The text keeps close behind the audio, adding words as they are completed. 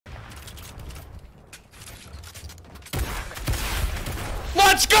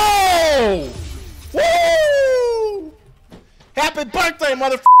Let's go! Woo! Happy birthday,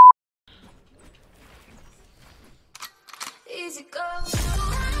 motherfucker! Easy go.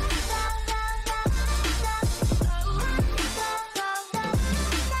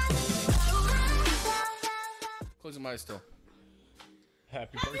 Close your eyes still.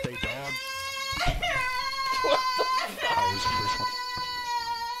 Happy birthday, dog. What the fuck? Oh, here's the first one.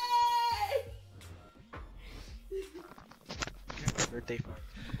 Birthday.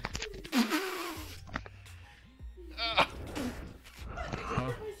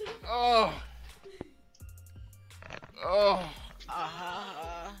 Oh. Oh.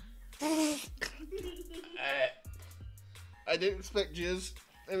 I didn't expect jizz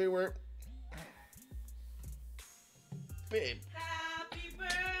everywhere. Babe. Happy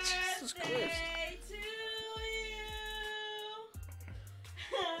Jesus birthday Christ. to you.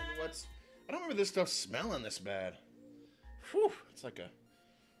 What's? I don't remember this stuff smelling this bad. Whew. It's like a.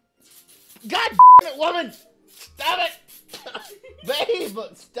 God damn it, woman! Stop it! Babe,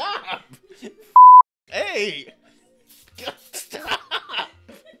 stop! Hey! God, stop!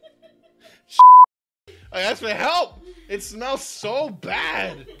 I asked for help! It smells so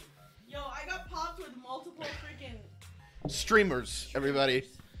bad! Yo, I got popped with multiple freaking. Streamers, everybody.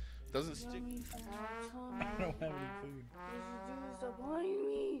 Doesn't stick. I don't have any food. Stop lying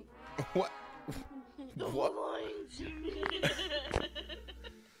me. What? What?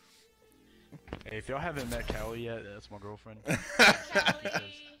 Hey, if y'all haven't met Callie yet, that's my girlfriend.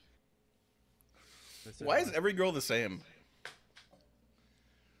 Why is every girl the same?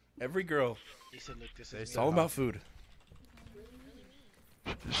 Every girl. He said, look, this It's is It's all about food.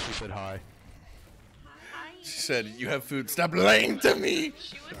 She said hi. She said, "You have food. Stop lying to me."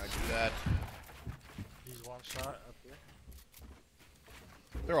 Can I do that? He's one shot up there.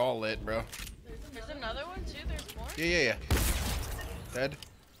 They're all lit, bro. There's another one too. There's more. Yeah. Dead.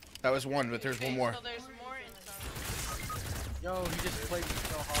 That was one, but there's one more. So there's more inside. Yo, he just played me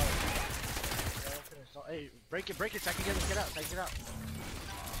so hard. Hey, break it, so I can get out,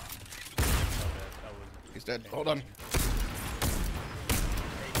 He's dead. Hold on. Hey,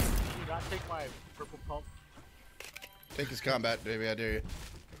 do not take my purple pump. Take his combat, baby. I dare you.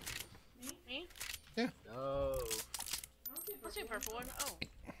 Me? Yeah. No. Let's do purple one. Oh.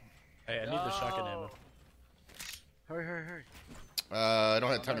 Hey, I need the shotgun ammo. Hurry. I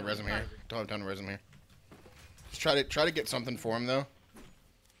don't have time to res him here. Just try to get something for him though.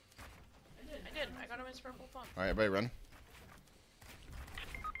 I did. I got him his purple pump. All right, everybody, run.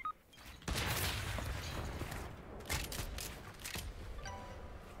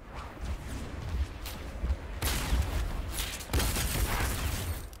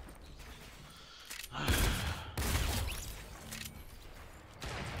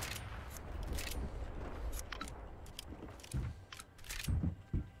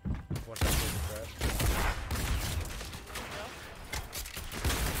 Watch out for the crash.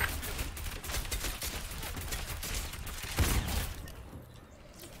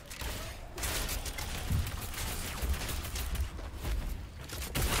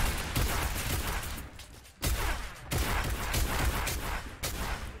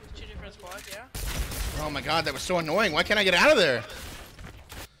 Two different squads, yeah. Oh my god, that was so annoying. Why can't I get out of there?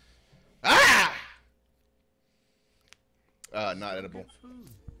 Ah! Not edible.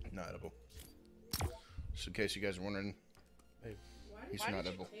 Not edible. Just in case you guys are wondering. Hey. He's Why not did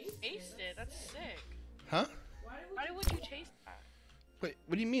edible. you taste it? That's sick. Huh? Why would you taste that? Wait,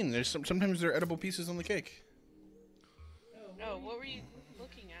 what do you mean? There's sometimes there are edible pieces on the cake. Oh, what were you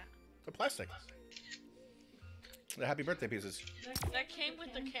looking at? The plastic. The happy birthday pieces. That came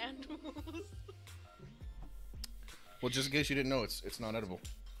with the candles. Well, just in case you didn't know, it's not edible.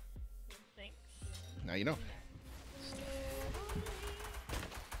 Thanks. Now you know.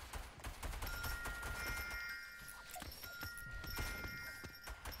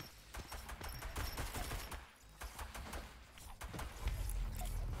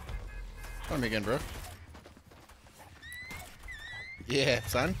 Tell me again, bro. Yeah,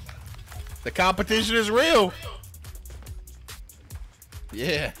 son. The competition is real.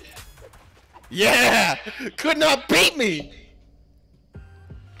 Yeah. Yeah! Could not beat me!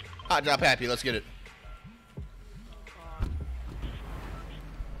 Hot drop happy, let's get it.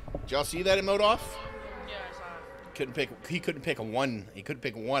 Did y'all see that emote off? Yeah, I saw it. He couldn't pick a one. He couldn't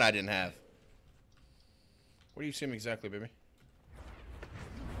pick one I didn't have. Where do you see him exactly, baby?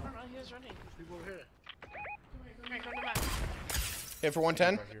 I don't know. He was running. People over here. Come here, come to back. Hit for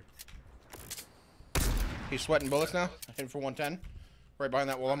 110. Right here. He's sweating bullets now. Hit for 110. Right behind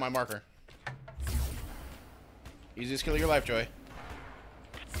that wall on my marker. Easiest kill of your life, Joy.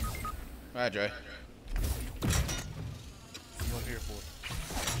 Alright, Joy. One here for it.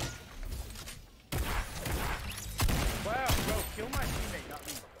 Kill my teammate, not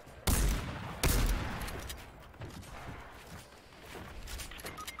me.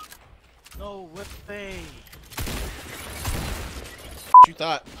 No way. What you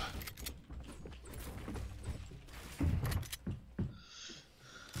thought?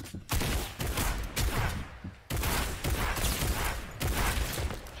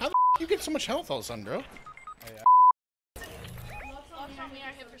 How the you get so much health all of a sudden, bro? Last time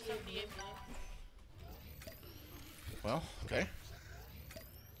I hit for 78. Well, okay.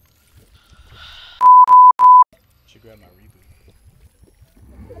 Should grab my reboot.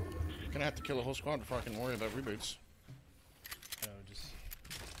 Gonna have to kill a whole squad before I can worry about reboots. Just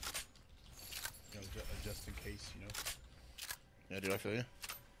just in case, you know. Yeah, dude, I feel you.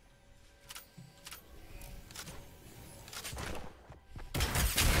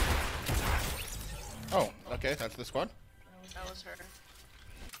 Oh, okay, that's the squad. That was her.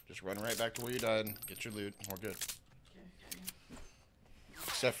 Just run right back to where you died and get your loot. We're good.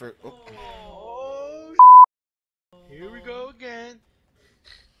 Except for... Oh. Oh, here we go again.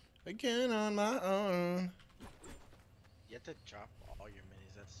 Again on my own. You have to drop all your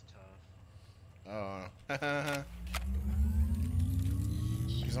minis, that's tough. Oh.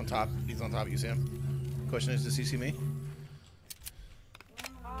 He's on top. He's on top. You see him? Question is, does he see me?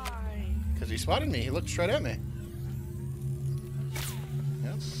 Why? Because he spotted me. He looked straight at me.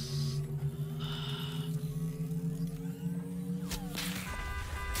 Yep.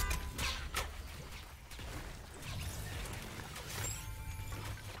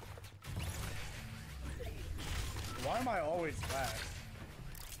 Why am I always last?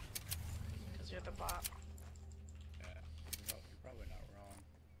 Because you're the bot. Yeah, you're probably not wrong.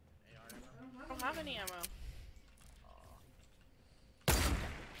 I don't have any ammo.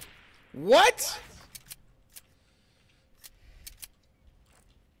 What?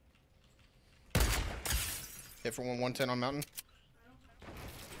 Hit for 110 on mountain.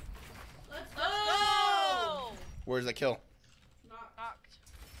 Let's Oh! Where's that kill? Knocked.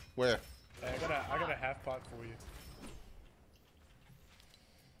 Where? Hey, I got a half pot for you.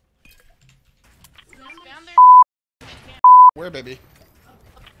 Down there. Where, baby?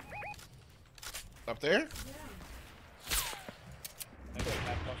 Up there? I got a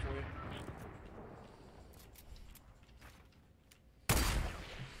half pot for you.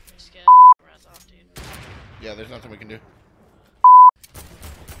 Just get res off, dude. Yeah, there's nothing we can do.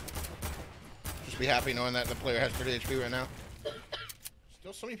 Just be happy knowing that the player has 30 HP right now.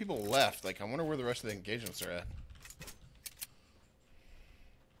 Still so many people left. Like, I wonder where the rest of the engagements are at.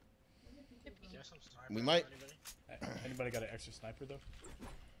 We might... Anybody got an extra sniper though?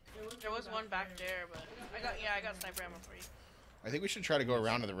 There was one back there, but I got sniper ammo for you. I think we should try to go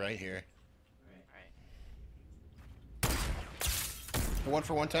around to the right here. Alright. The one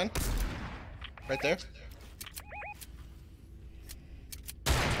for 110? Right there?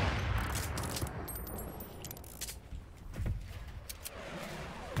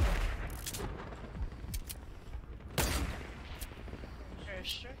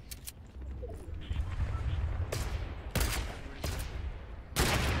 Airstrike.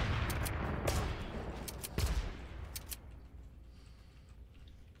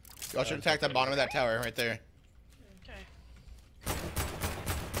 Y'all should attack the bottom of that tower right there. Okay.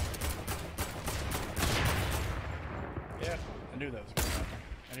 Yeah, I knew that was gonna happen.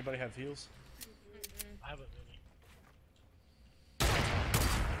 Anybody have heals? I have a mini.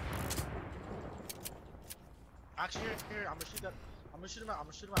 Actually, here, I'm gonna shoot that. I'm gonna shoot him out.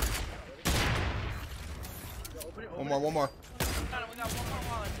 Ready? Yo, open it, open One more. Got it, we got one more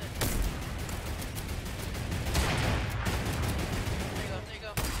wall, that's it. There you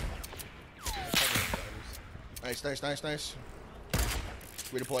go. Nice.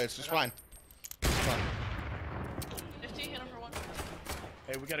 Redeploy, it's just fine. It's fine. 50, hit him for one.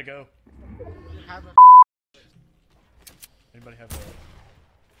 Hey, we gotta go. Have a Anybody have a...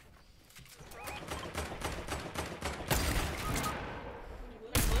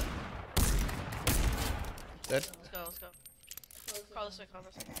 Dead? Let's go. Call this way.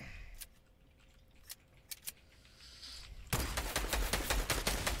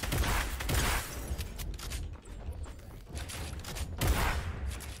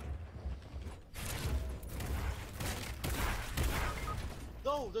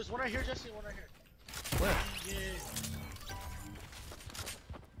 No, there's one right here, Jesse. One right here. Where? Yeah.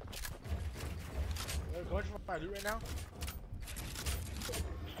 We're going for my loot right now.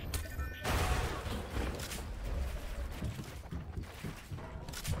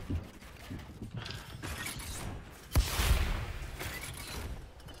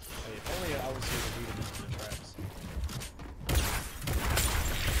 Hey, if only I was here to lead them into the traps.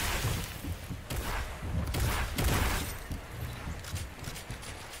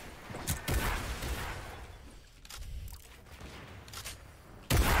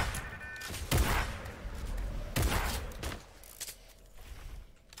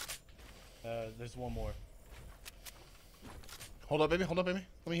 There's one more. Hold up, baby. Hold up, baby.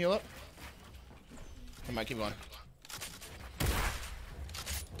 Let me heal up. I might keep going.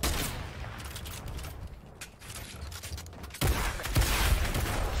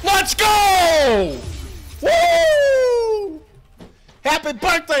 Let's go! Woo! Happy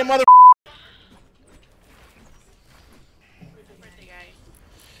birthday, mother. Birthday guy.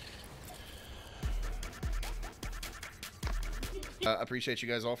 I appreciate you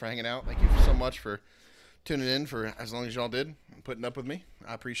guys all for hanging out. Thank you so much for tuning in for as long as y'all did and putting up with me.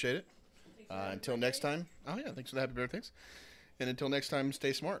 I appreciate it. Until next time. Oh, yeah. Thanks for the happy birthdays. And until next time,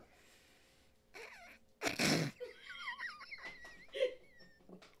 stay smart.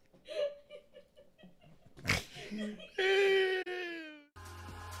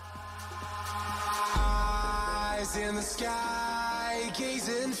 Eyes in the sky,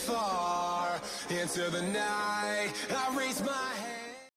 gazing far into the night. I raise my hand.